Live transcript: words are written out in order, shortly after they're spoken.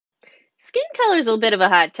Skin color is a bit of a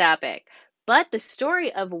hot topic, but the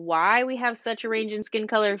story of why we have such a range in skin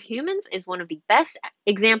color of humans is one of the best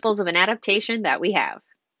examples of an adaptation that we have.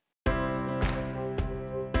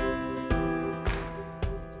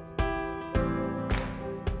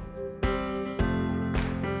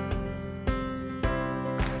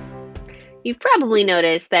 You've probably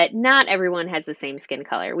noticed that not everyone has the same skin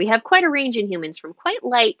color. We have quite a range in humans from quite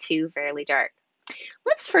light to fairly dark.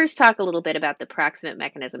 Let's first talk a little bit about the proximate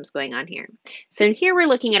mechanisms going on here. So here we're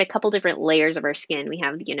looking at a couple different layers of our skin. We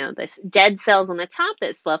have, this dead cells on the top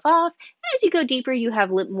that slough off. As you go deeper, you have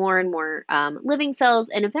more and more living cells,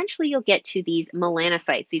 and eventually you'll get to these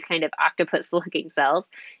melanocytes, these kind of octopus-looking cells.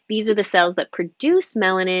 These are the cells that produce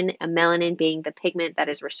melanin, and melanin being the pigment that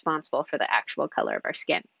is responsible for the actual color of our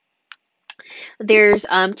skin. There's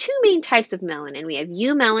two main types of melanin. We have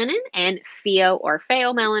eumelanin and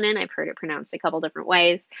pheomelanin. I've heard it pronounced a couple different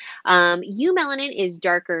ways. Eumelanin is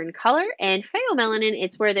darker in color, and pheomelanin,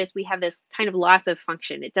 it's where we have this kind of loss of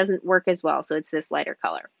function. It doesn't work as well, so it's this lighter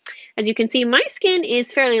color. As you can see, my skin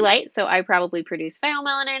is fairly light, so I probably produce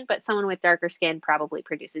pheomelanin, but someone with darker skin probably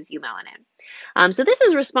produces eumelanin. So this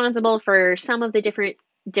is responsible for some of the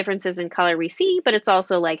differences in color we see, but it's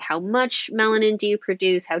also like how much melanin do you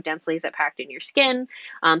produce, how densely is it packed in your skin.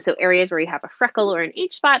 So areas where you have a freckle or an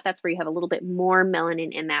H spot, that's where you have a little bit more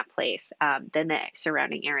melanin in that place than the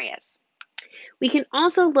surrounding areas. We can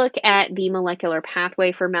also look at the molecular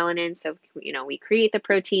pathway for melanin. So, we create the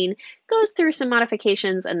protein, goes through some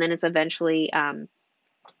modifications, and then it's eventually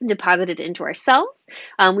deposited into our cells.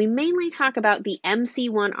 We mainly talk about the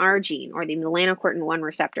MC1R gene, or the melanocortin 1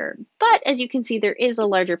 receptor. But as you can see, there is a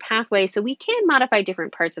larger pathway, so we can modify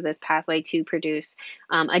different parts of this pathway to produce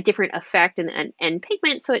a different effect and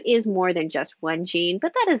pigment, so it is more than just one gene,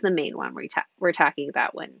 but that is the main one we're talking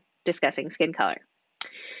about when discussing skin color.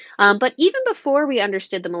 But even before we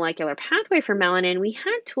understood the molecular pathway for melanin, we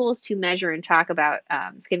had tools to measure and talk about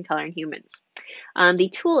skin color in humans. The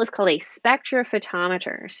tool is called a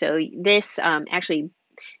spectrophotometer. So this actually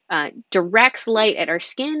directs light at our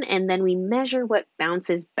skin, and then we measure what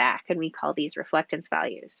bounces back, and we call these reflectance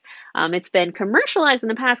values. It's been commercialized in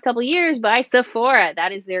the past couple years by Sephora.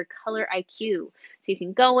 That is their color IQ. So you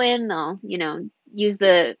can go in, they'll, use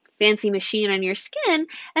the fancy machine on your skin,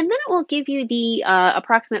 and then it will give you the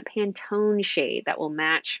approximate Pantone shade that will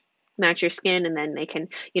match your skin, and then they can,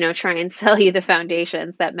 try and sell you the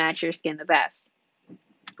foundations that match your skin the best.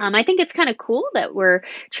 I think it's kind of cool that we're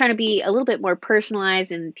trying to be a little bit more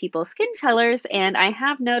personalized in people's skin colors, and I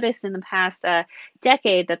have noticed in the past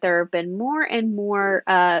decade that there have been more and more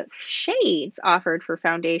shades offered for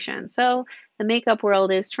foundation. So the makeup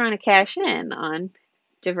world is trying to cash in on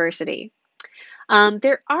diversity.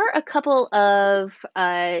 There are a couple of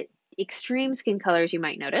extreme skin colors you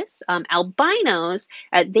might notice. Albinos,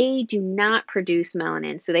 they do not produce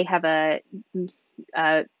melanin, so they have a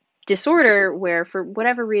disorder where, for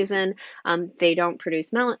whatever reason, they don't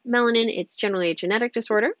produce melanin. It's generally a genetic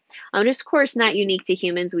disorder. It's, of course, not unique to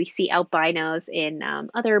humans. We see albinos in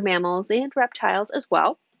other mammals and reptiles as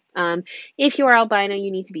well. If you are albino,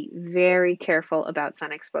 you need to be very careful about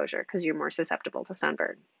sun exposure because you're more susceptible to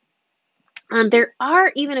sunburn. There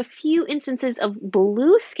are even a few instances of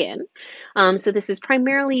blue skin. So this is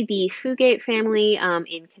primarily the Fugate family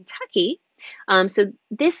in Kentucky. So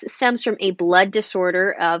this stems from a blood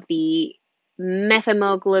disorder of the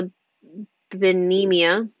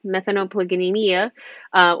methanoplagonemia,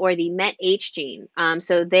 or the MET-H gene.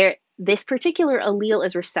 So this particular allele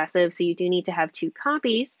is recessive, so you do need to have two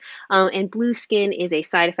copies, and blue skin is a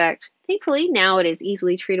side effect. Thankfully, now it is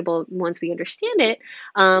easily treatable once we understand it,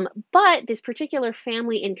 but this particular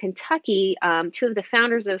family in Kentucky, two of the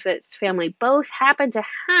founders of this family both happen to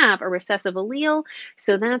have a recessive allele,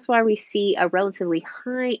 so that's why we see a relatively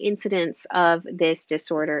high incidence of this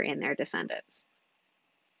disorder in their descendants.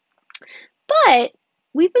 But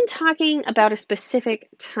we've been talking about a specific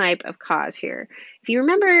type of cause here. If you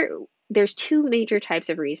remember, there's two major types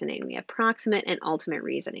of reasoning. We have proximate and ultimate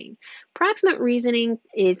reasoning. Proximate reasoning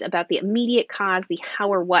is about the immediate cause, the how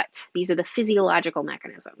or what. These are the physiological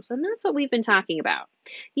mechanisms, and that's what we've been talking about.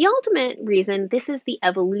 The ultimate reason, this is the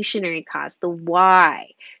evolutionary cause, the why.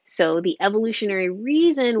 So the evolutionary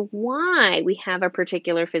reason why we have a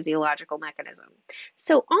particular physiological mechanism.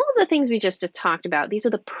 So all of the things we just talked about, these are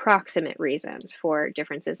the proximate reasons for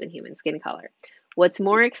differences in human skin color. What's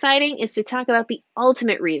more exciting is to talk about the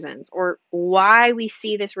ultimate reasons, or why we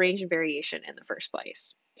see this range of variation in the first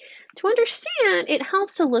place. To understand, it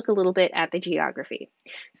helps to look a little bit at the geography.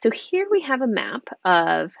 So here we have a map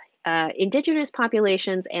of indigenous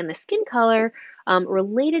populations and the skin color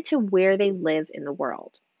related to where they live in the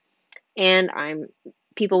world. And I'm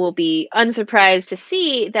People will be unsurprised to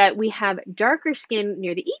see that we have darker skin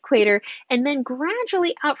near the equator, and then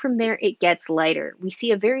gradually out from there it gets lighter. We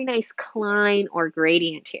see a very nice cline or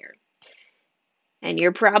gradient here. And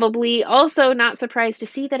you're probably also not surprised to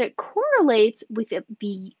see that it correlates with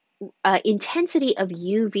the intensity of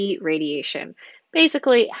UV radiation,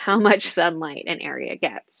 basically how much sunlight an area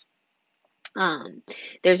gets. Um,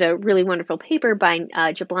 there's a really wonderful paper by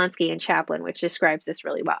Jablonski and Chaplin which describes this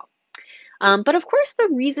really well. But of course, the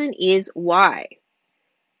reason is why.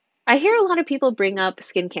 I hear a lot of people bring up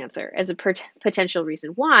skin cancer as a potential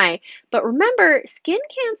reason why, but remember, skin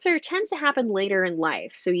cancer tends to happen later in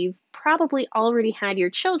life, so you've probably already had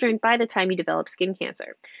your children by the time you develop skin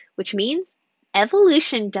cancer, which means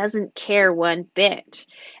evolution doesn't care one bit.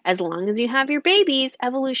 As long as you have your babies,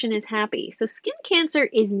 evolution is happy. So skin cancer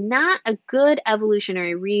is not a good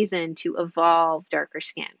evolutionary reason to evolve darker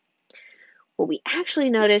skin. What we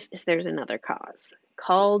actually notice is there's another cause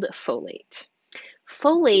called folate.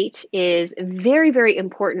 Folate is very, very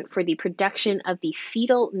important for the production of the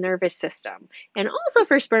fetal nervous system and also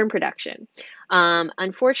for sperm production.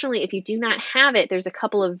 Unfortunately, if you do not have it, there's a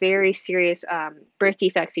couple of very serious birth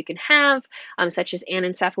defects you can have, such as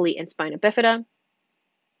anencephaly and spina bifida.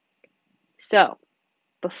 So,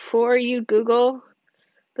 before you Google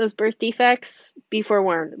those birth defects, be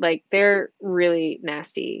forewarned, like they're really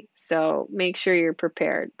nasty. So make sure you're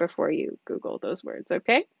prepared before you Google those words,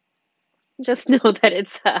 okay? Just know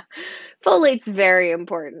that folate's very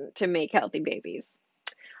important to make healthy babies.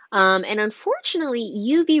 And unfortunately,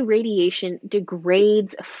 UV radiation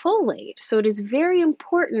degrades folate. So it is very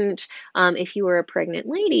important if you are a pregnant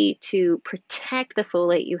lady to protect the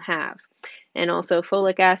folate you have. And also,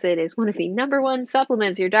 folic acid is one of the #1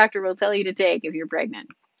 supplements your doctor will tell you to take if you're pregnant.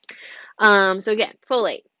 So again,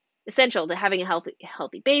 folate, essential to having a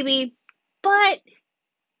healthy baby, but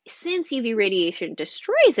since UV radiation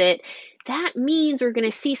destroys it, that means we're going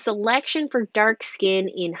to see selection for dark skin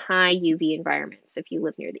in high UV environments. If you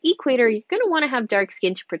live near the equator, you're going to want to have dark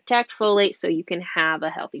skin to protect folate so you can have a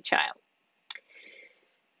healthy child.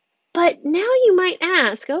 But now you might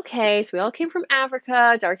ask, okay, so we all came from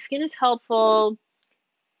Africa, dark skin is helpful.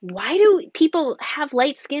 Why do people have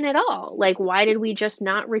light skin at all? Like, why did we just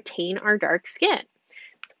not retain our dark skin?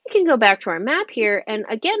 So we can go back to our map here, and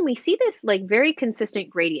again, we see this like very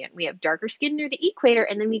consistent gradient. We have darker skin near the equator,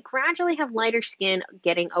 and then we gradually have lighter skin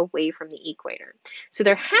getting away from the equator. So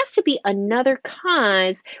there has to be another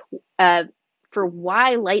cause for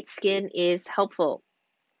why light skin is helpful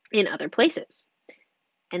in other places.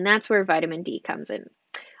 And that's where vitamin D comes in.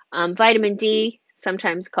 Vitamin D,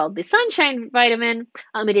 sometimes called the sunshine vitamin,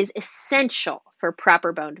 it is essential for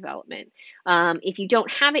proper bone development. If you don't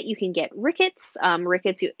have it, you can get rickets.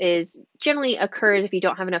 Rickets generally occurs if you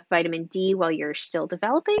don't have enough vitamin D while you're still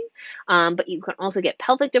developing, but you can also get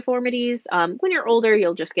pelvic deformities. When you're older,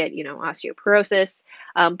 you'll just get, osteoporosis,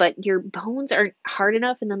 but your bones aren't hard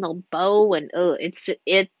enough and then they'll bow and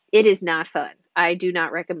it is not fun. I do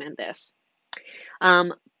not recommend this.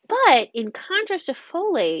 But in contrast to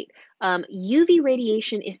folate, UV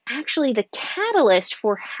radiation is actually the catalyst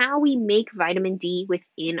for how we make vitamin D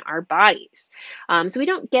within our bodies. So we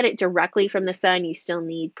don't get it directly from the sun. You still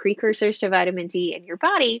need precursors to vitamin D in your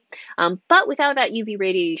body. But without that UV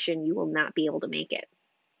radiation, you will not be able to make it.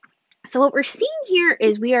 So what we're seeing here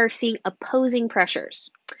is we are seeing opposing pressures.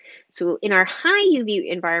 So in our high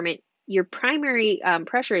UV environment, your primary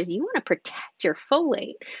pressure is you want to protect your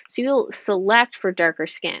folate, so you'll select for darker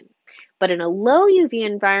skin. But in a low UV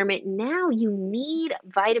environment, now you need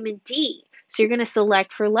vitamin D, so you're going to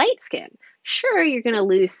select for light skin. Sure, you're going to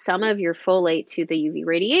lose some of your folate to the UV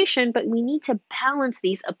radiation, but we need to balance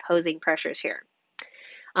these opposing pressures here.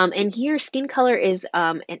 And here, skin color is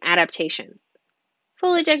an adaptation.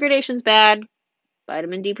 Folate degradation is bad,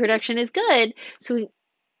 vitamin D production is good, so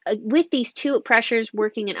with these two pressures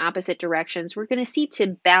working in opposite directions, we're going to see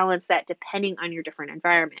to balance that depending on your different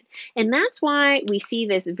environment. And that's why we see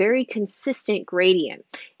this very consistent gradient.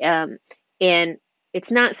 And it's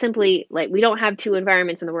not simply like we don't have two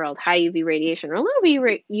environments in the world, high UV radiation or low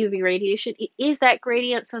UV radiation. It is that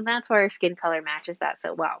gradient, so that's why our skin color matches that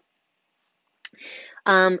so well.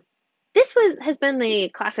 This has been the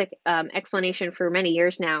classic explanation for many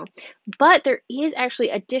years now, but there is actually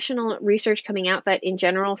additional research coming out that in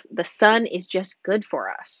general, the sun is just good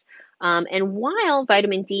for us. And while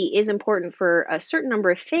vitamin D is important for a certain number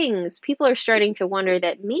of things, people are starting to wonder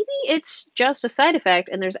that maybe it's just a side effect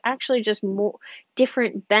and there's actually just more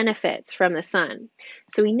different benefits from the sun.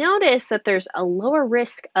 So we notice that there's a lower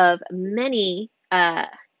risk of many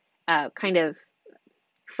kind of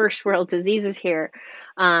first world diseases here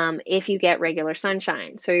if you get regular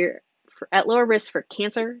sunshine. So at lower risk for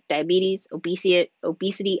cancer, diabetes, obesity,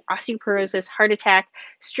 osteoporosis, heart attack,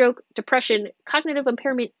 stroke, depression, cognitive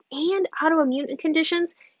impairment, and autoimmune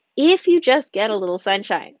conditions if you just get a little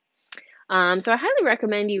sunshine. So I highly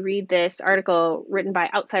recommend you read this article written by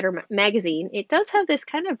Outsider Magazine. It does have this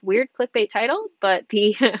kind of weird clickbait title, but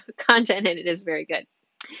the content in it is very good.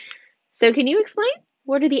 So can you explain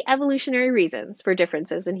what are the evolutionary reasons for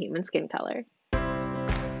differences in human skin color?